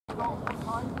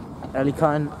Ellie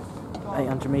Kine,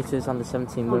 800 metres under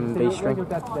 17 women B string.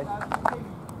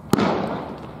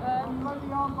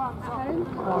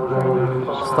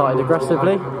 Started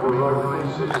aggressively.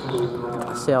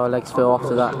 See how her legs feel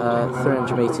after that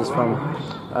 300 metres from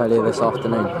earlier this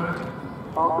afternoon.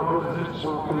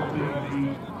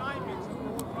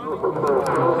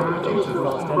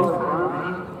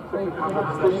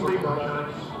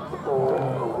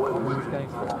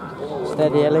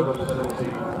 Steady, Ellie.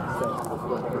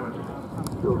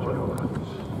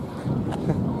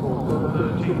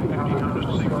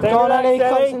 Go on, Ellie,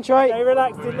 concentrate. Stay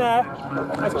relaxed in there.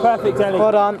 That's perfect, Ellie.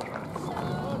 Well done.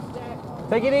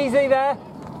 Take it easy there.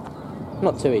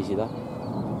 Not too easy though.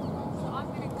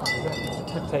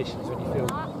 Temptations when you feel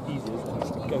easy, isn't it?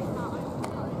 Just go for it.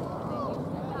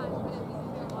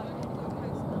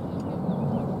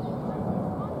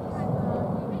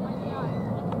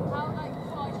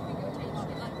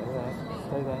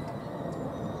 Stay there.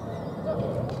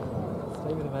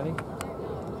 Stay with him, Ellie.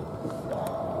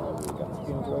 Guts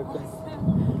being broken.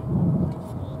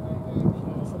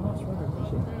 It's a nice runner, isn't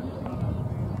she?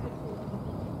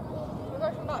 We'll go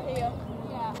from that here.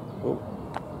 Yeah. Oh.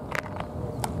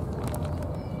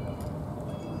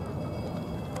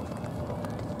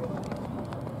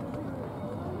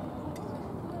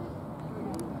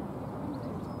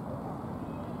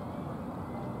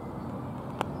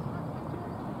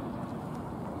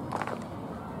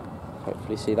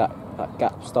 Hopefully see that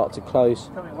gap start to close.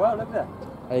 Coming well, look there.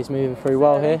 He's moving through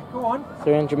well here. Go on.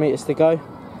 300 metres to go.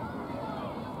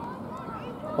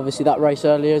 Obviously that race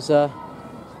earlier has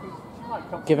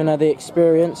given her the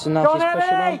experience and now she's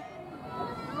pushing on.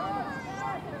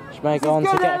 She may go on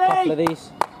to get a couple of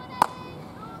these.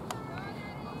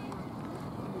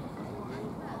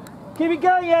 Keep it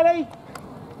going, Ellie.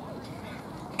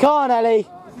 Come on, Ellie.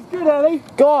 This is good, Ellie.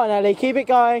 Go on, Ellie. Keep it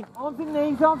going. Arms and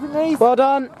knees, arms and knees. Well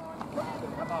done.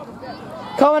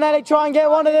 Come on, Ellie. Try and get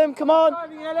one of them. Come on.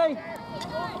 Driving, Ellie.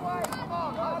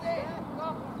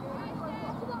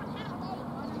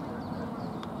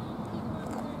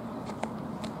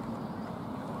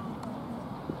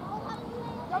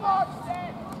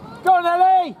 Go on,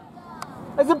 Ellie.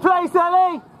 There's a place,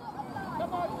 Ellie.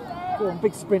 Go on,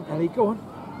 big sprint, Ellie. Go on.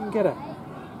 You can get her.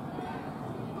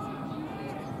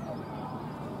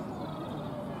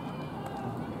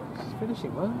 She's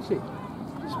finishing well, isn't she?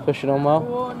 She's pushing on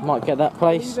well. Might get that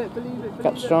place. Believe it.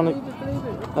 Gap's trying to.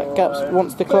 That gap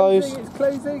wants to close. It's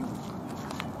closing.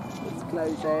 It's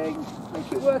closing.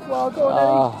 Make it worthwhile. Go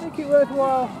on, Ellie. Make it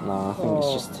worthwhile. No, I think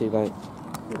it's just too late.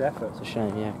 Good effort. It's a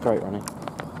shame. Yeah, great running.